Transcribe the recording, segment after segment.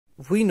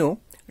we know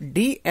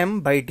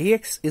dm by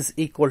dx is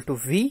equal to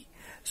v.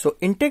 So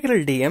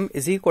integral dm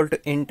is equal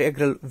to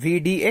integral v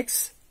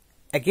dx.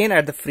 Again,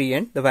 at the free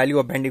end, the value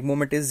of bending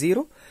moment is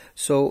 0.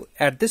 So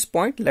at this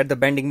point, let the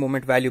bending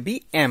moment value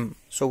be m.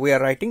 So we are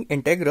writing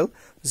integral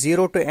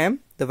 0 to m.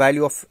 The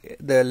value of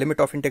the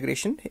limit of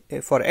integration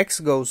for x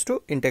goes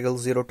to integral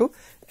 0 to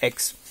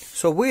x.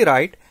 So we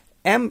write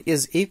m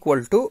is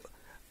equal to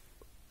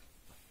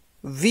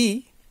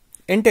v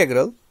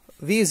integral.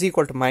 V is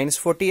equal to minus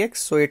 40x.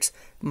 So it's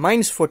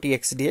minus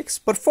 40x dx.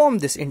 Perform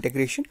this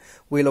integration.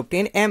 We'll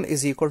obtain m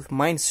is equal to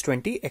minus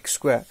 20x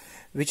square,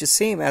 which is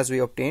same as we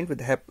obtained with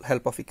the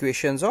help of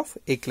equations of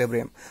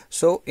equilibrium.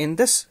 So in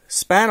this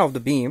span of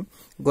the beam,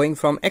 going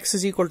from x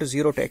is equal to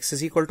 0 to x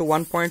is equal to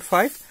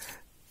 1.5,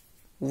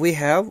 we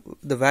have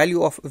the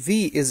value of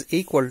v is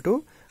equal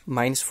to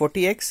minus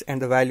 40x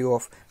and the value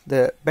of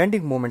the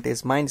bending moment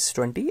is minus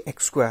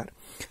 20x square.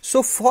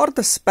 So for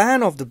the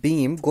span of the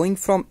beam going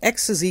from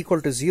x is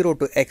equal to 0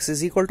 to x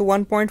is equal to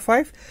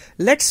 1.5,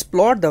 let's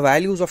plot the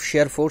values of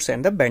shear force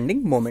and the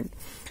bending moment.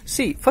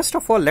 See, first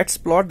of all, let's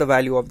plot the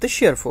value of the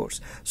shear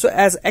force. So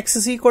as x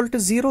is equal to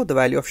 0, the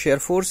value of shear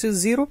force is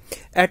 0.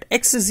 At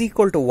x is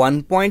equal to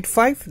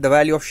 1.5, the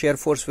value of shear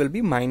force will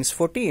be minus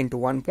 40 into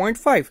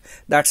 1.5.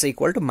 That's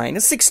equal to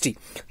minus 60.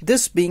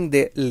 This being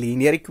the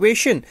linear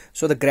equation,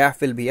 so the graph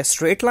will be a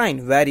straight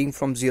line varying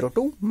from 0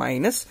 to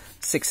minus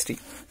 60.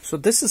 So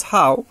this is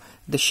how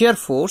the shear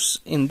force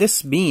in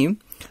this beam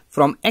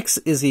from x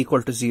is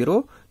equal to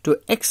 0 to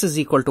x is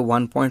equal to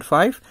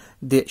 1.5,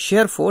 the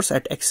shear force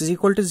at x is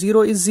equal to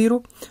 0 is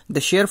 0.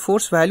 The shear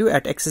force value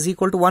at x is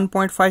equal to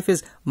 1.5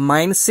 is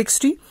minus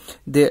 60.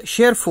 The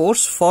shear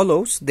force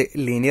follows the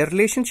linear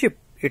relationship.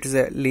 It is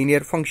a linear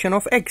function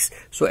of x.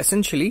 So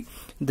essentially,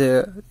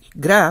 the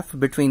graph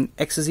between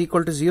x is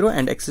equal to 0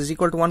 and x is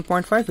equal to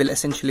 1.5 will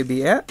essentially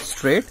be a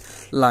straight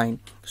line.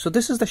 So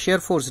this is the shear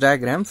force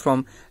diagram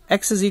from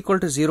x is equal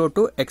to 0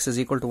 to x is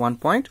equal to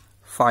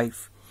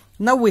 1.5.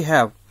 Now we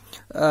have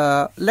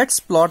let's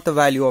plot the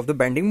value of the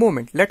bending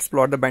moment. Let's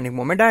plot the bending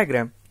moment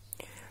diagram.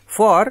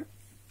 For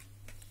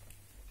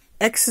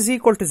x is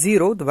equal to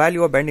 0, the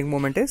value of bending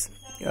moment is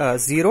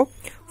 0.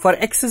 For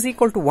x is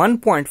equal to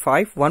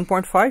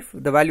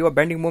 1.5, the value of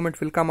bending moment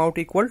will come out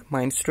equal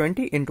minus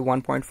 20 into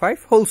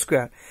 1.5 whole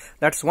square.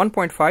 That's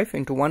 1.5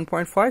 into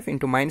 1.5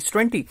 into minus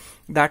 20.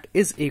 That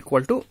is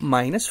equal to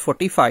minus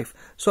 45.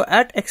 So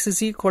at x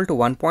is equal to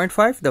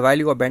 1.5, the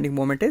value of bending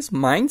moment is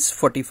minus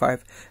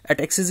 45. At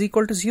x is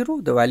equal to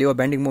 0, the value of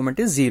bending moment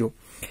is 0.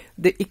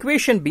 The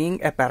equation being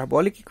a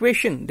parabolic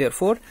equation,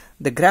 therefore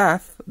the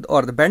graph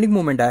or the bending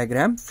moment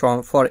diagram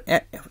for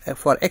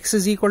x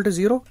is equal to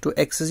 0 to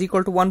x is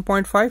equal to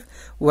 1.5,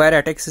 where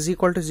at x is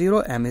equal to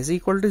 0, m is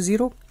equal to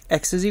 0,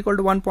 x is equal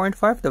to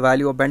 1.5, the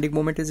value of bending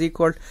moment is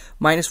equal to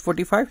minus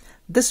 45.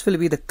 This will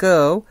be the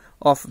curve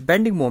of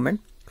bending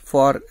moment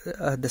for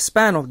the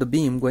span of the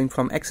beam going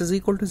from x is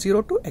equal to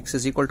 0 to x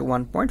is equal to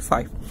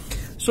 1.5.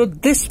 So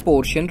this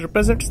portion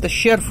represents the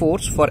shear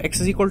force for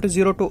x is equal to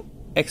 0 to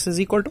x is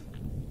equal to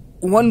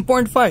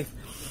 1.5,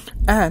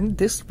 and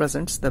this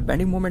presents the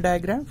bending moment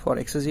diagram for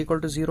x is equal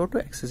to 0 to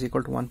x is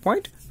equal to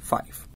 1.5.